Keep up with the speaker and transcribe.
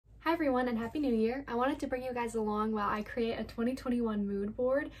everyone and Happy New Year! I wanted to bring you guys along while I create a 2021 mood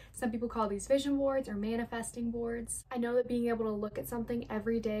board. Some people call these vision boards or manifesting boards. I know that being able to look at something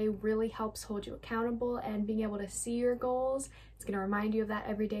every day really helps hold you accountable, and being able to see your goals, it's going to remind you of that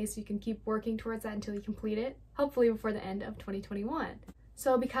every day so you can keep working towards that until you complete it, hopefully before the end of 2021.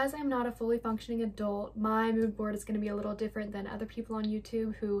 So because I'm not a fully functioning adult, my mood board is going to be a little different than other people on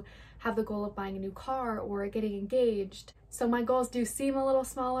YouTube who have the goal of buying a new car or getting engaged. So my goals do seem a little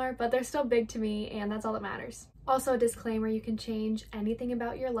smaller, but they're still big to me, and that's all that matters. Also, a disclaimer, you can change anything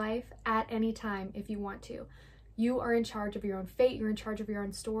about your life at any time if you want to. You are in charge of your own fate, you're in charge of your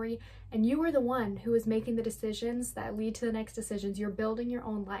own story, and you are the one who is making the decisions that lead to the next decisions. You're building your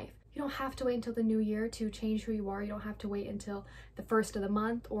own life. You don't have to wait until the new year to change who you are. You don't have to wait until the first of the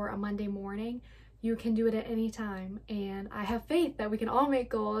month or a Monday morning. You can do it at any time, and I have faith that we can all make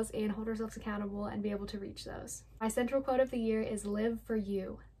goals and hold ourselves accountable and be able to reach those. My central quote of the year is "Live for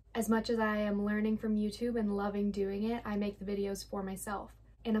you." As much as I am learning from YouTube and loving doing it, I make the videos for myself.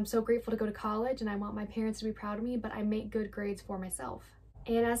 And I'm so grateful to go to college, and I want my parents to be proud of me, but I make good grades for myself.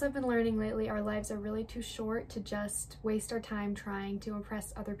 And as I've been learning lately, our lives are really too short to just waste our time trying to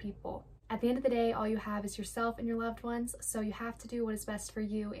impress other people. At the end of the day, all you have is yourself and your loved ones, so you have to do what is best for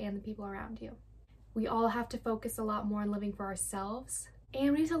you and the people around you. We all have to focus a lot more on living for ourselves,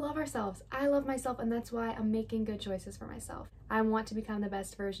 and we need to love ourselves. I love myself, and that's why I'm making good choices for myself. I want to become the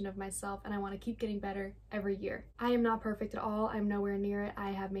best version of myself, and I want to keep getting better every year. I am not perfect at all. I'm nowhere near it.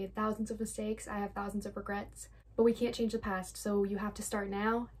 I have made thousands of mistakes. I have thousands of regrets, but we can't change the past, so you have to start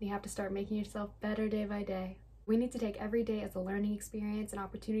now, and you have to start making yourself better day by day. We need to take every day as a learning experience, an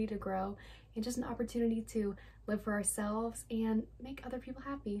opportunity to grow, and just an opportunity to live for ourselves and make other people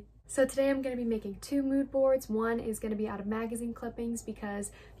happy. So today I'm going to be making two mood boards. One is going to be out of magazine clippings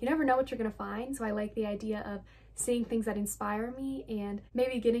because you never know what you're going to find, so I like the idea of seeing things that inspire me and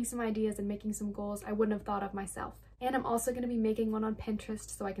maybe getting some ideas and making some goals I wouldn't have thought of myself. And I'm also going to be making one on Pinterest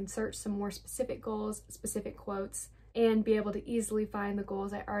so I can search some more specific goals, specific quotes, and be able to easily find the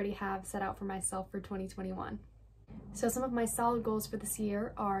goals I already have set out for myself for 2021. So some of my solid goals for this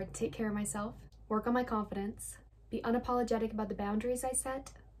year are take care of myself, work on my confidence, be unapologetic about the boundaries I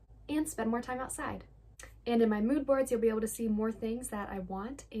set, and spend more time outside. And in my mood boards, you'll be able to see more things that I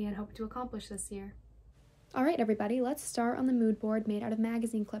want and hope to accomplish this year. All right, everybody, let's start on the mood board made out of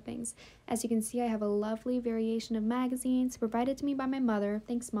magazine clippings. As you can see, I have a lovely variation of magazines provided to me by my mother.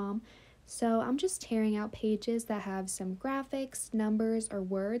 Thanks, Mom. So I'm just tearing out pages that have some graphics, numbers, or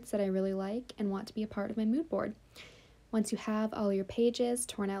words that I really like and want to be a part of my mood board. Once you have all your pages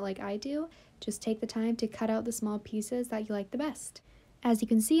torn out like I do, just take the time to cut out the small pieces that you like the best. As you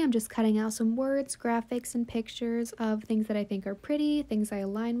can see, I'm just cutting out some words, graphics, and pictures of things that I think are pretty, things I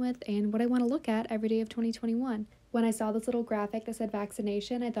align with, and what I want to look at every day of 2021. When I saw this little graphic that said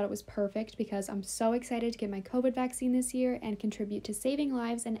vaccination, I thought it was perfect because I'm so excited to get my COVID vaccine this year and contribute to saving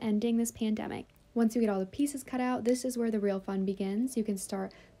lives and ending this pandemic. Once you get all the pieces cut out, this is where the real fun begins. You can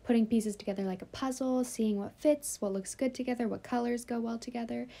start putting pieces together like a puzzle, seeing what fits, what looks good together, what colors go well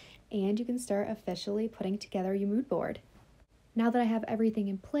together, and you can start officially putting together your mood board. Now that I have everything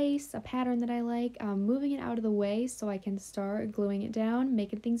in place, a pattern that I like, I'm moving it out of the way so I can start gluing it down,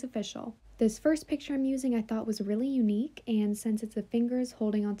 making things official. This first picture I'm using I thought was really unique, and since it's the fingers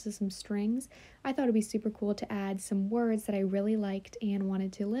holding onto some strings, I thought it'd be super cool to add some words that I really liked and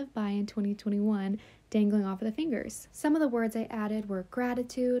wanted to live by in 2021 dangling off of the fingers. Some of the words I added were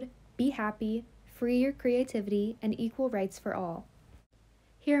gratitude, be happy, free your creativity, and equal rights for all.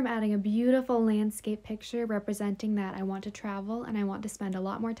 Here I'm adding a beautiful landscape picture representing that I want to travel and I want to spend a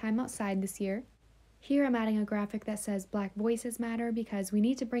lot more time outside this year. Here I'm adding a graphic that says Black Voices Matter because we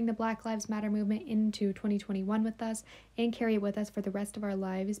need to bring the Black Lives Matter movement into 2021 with us and carry it with us for the rest of our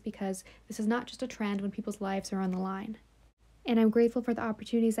lives, because this is not just a trend when people's lives are on the line. And I'm grateful for the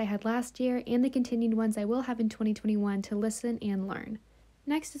opportunities I had last year and the continued ones I will have in 2021 to listen and learn.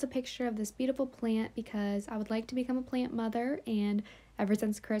 Next is a picture of this beautiful plant because I would like to become a plant mother, and ever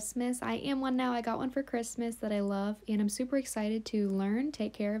since Christmas, I am one now. I got one for Christmas that I love, and I'm super excited to learn,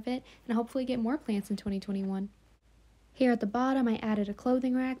 take care of it, and hopefully get more plants in 2021. Here at the bottom, I added a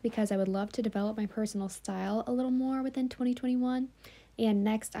clothing rack because I would love to develop my personal style a little more within 2021. And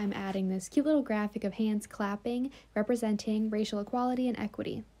next, I'm adding this cute little graphic of hands clapping, representing racial equality and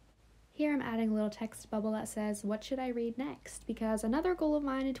equity. Here I'm adding a little text bubble that says, what should I read next? Because another goal of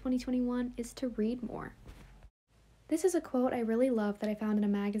mine in 2021 is to read more. This is a quote I really love that I found in a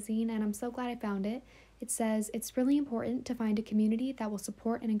magazine, and I'm so glad I found it. It says, it's really important to find a community that will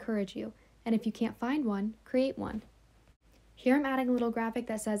support and encourage you, and if you can't find one, create one. Here I'm adding a little graphic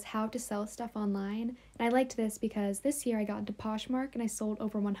that says how to sell stuff online, and I liked this because this year I got into Poshmark and I sold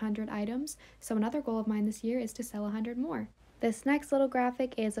over 100 items, so another goal of mine this year is to sell 100 more. This next little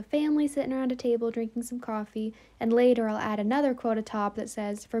graphic is a family sitting around a table drinking some coffee, and later I'll add another quote atop that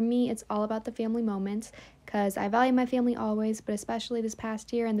says, for me it's all about the family moments, because I value my family always, but especially this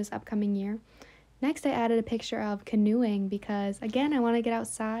past year and this upcoming year. Next, I added a picture of canoeing because, again, I want to get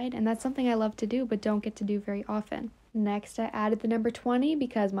outside, and that's something I love to do but don't get to do very often. Next, I added the number 20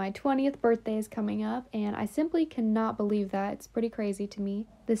 because my 20th birthday is coming up, and I simply cannot believe that. It's pretty crazy to me.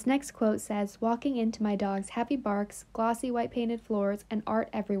 This next quote says, walking into my dog's happy barks, glossy white painted floors, and art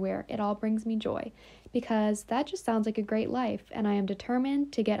everywhere, it all brings me joy. Because that just sounds like a great life, and I am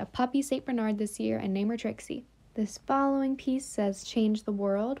determined to get a puppy St. Bernard this year and name her Trixie. This following piece says change the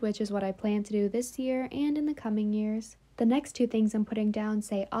world, which is what I plan to do this year and in the coming years. The next two things I'm putting down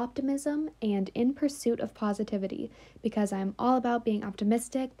say optimism and in pursuit of positivity, because I'm all about being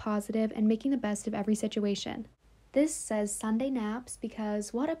optimistic, positive, and making the best of every situation. This says Sunday naps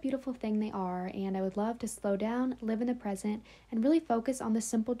because what a beautiful thing they are, and I would love to slow down, live in the present, and really focus on the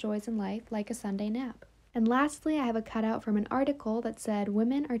simple joys in life like a Sunday nap. And lastly, I have a cutout from an article that said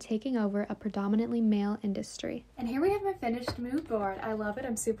women are taking over a predominantly male industry. And here we have my finished mood board. I love it.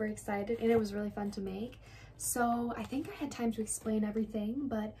 I'm super excited, and it was really fun to make. So I think I had time to explain everything,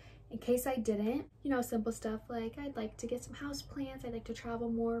 but in case I didn't, simple stuff like I'd like to get some house plants, I'd like to travel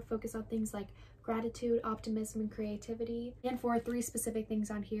more, focus on things like gratitude, optimism, and creativity. And for 3 specific things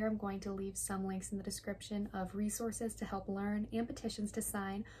on here, I'm going to leave some links in the description of resources to help learn and petitions to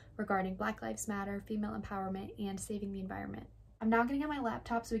sign regarding Black Lives Matter, female empowerment, and saving the environment. I'm now getting on my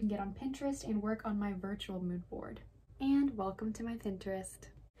laptop so we can get on Pinterest and work on my virtual mood board. And welcome to my Pinterest.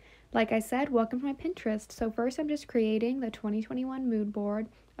 Like I said, welcome to my Pinterest. So first I'm just creating the 2021 mood board.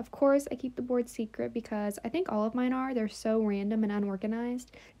 Of course, I keep the board secret because I think all of mine are. They're so random and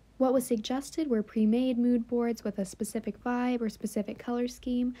unorganized. What was suggested were pre-made mood boards with a specific vibe or specific color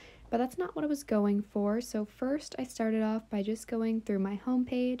scheme, but that's not what I was going for. So first I started off by just going through my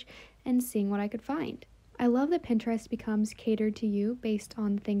homepage and seeing what I could find. I love that Pinterest becomes catered to you based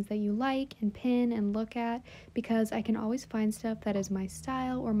on the things that you like and pin and look at, because I can always find stuff that is my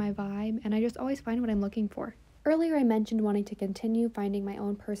style or my vibe, and I just always find what I'm looking for. Earlier I mentioned wanting to continue finding my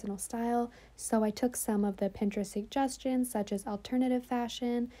own personal style, so I took some of the Pinterest suggestions such as alternative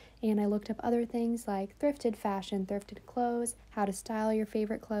fashion, and I looked up other things like thrifted fashion, thrifted clothes, how to style your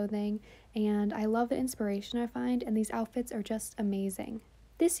favorite clothing, and I love the inspiration I find, and these outfits are just amazing.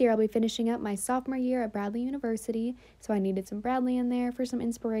 This year I'll be finishing up my sophomore year at Bradley University, so I needed some Bradley in there for some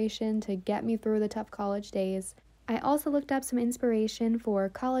inspiration to get me through the tough college days. I also looked up some inspiration for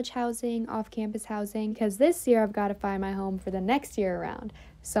college housing, off-campus housing, because this year I've got to find my home for the next year around,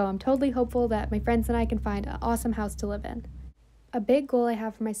 so I'm totally hopeful that my friends and I can find an awesome house to live in. A big goal I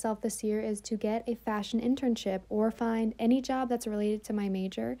have for myself this year is to get a fashion internship or find any job that's related to my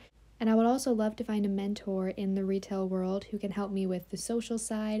major. And I would also love to find a mentor in the retail world who can help me with the social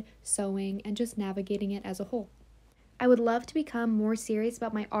side, sewing, and just navigating it as a whole. I would love to become more serious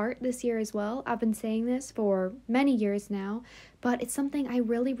about my art this year as well. I've been saying this for many years now, but it's something I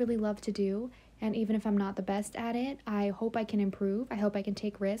really, really love to do. And even if I'm not the best at it, I hope I can improve. I hope I can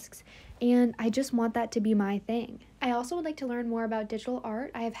take risks. And I just want that to be my thing. I also would like to learn more about digital art.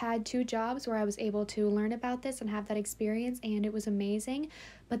 I have had 2 jobs where I was able to learn about this and have that experience, and it was amazing.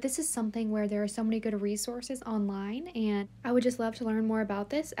 But this is something where there are so many good resources online, and I would just love to learn more about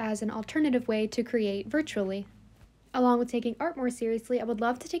this as an alternative way to create virtually. Along with taking art more seriously, I would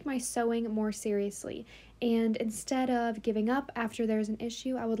love to take my sewing more seriously. And instead of giving up after there's an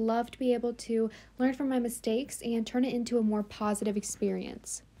issue, I would love to be able to learn from my mistakes and turn it into a more positive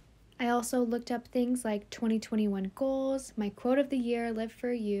experience. I also looked up things like 2021 goals, my quote of the year, live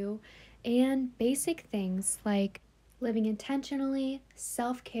for you, and basic things like living intentionally,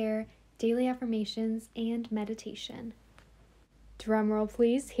 self-care, daily affirmations, and meditation. Drumroll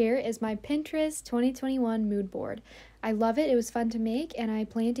please, here is my Pinterest 2021 mood board. I love it, it was fun to make, and I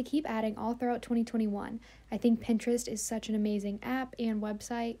plan to keep adding all throughout 2021. I think Pinterest is such an amazing app and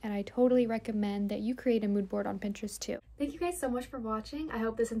website, and I totally recommend that you create a mood board on Pinterest too. Thank you guys so much for watching. I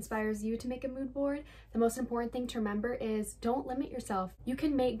hope this inspires you to make a mood board. The most important thing to remember is don't limit yourself. You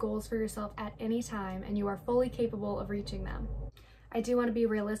can make goals for yourself at any time, and you are fully capable of reaching them. I do want to be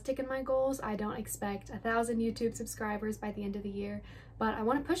realistic in my goals. I don't expect 1,000 YouTube subscribers by the end of the year, but I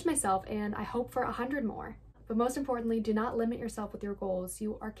want to push myself, and I hope for 100 more. But most importantly, do not limit yourself with your goals.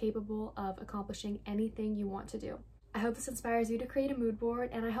 You are capable of accomplishing anything you want to do. I hope this inspires you to create a mood board,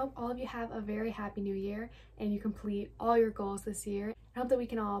 and I hope all of you have a very happy new year and you complete all your goals this year. I hope that we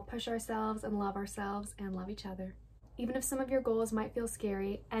can all push ourselves and love each other. Even if some of your goals might feel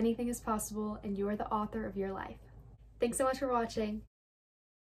scary, anything is possible and you are the author of your life. Thanks so much for watching.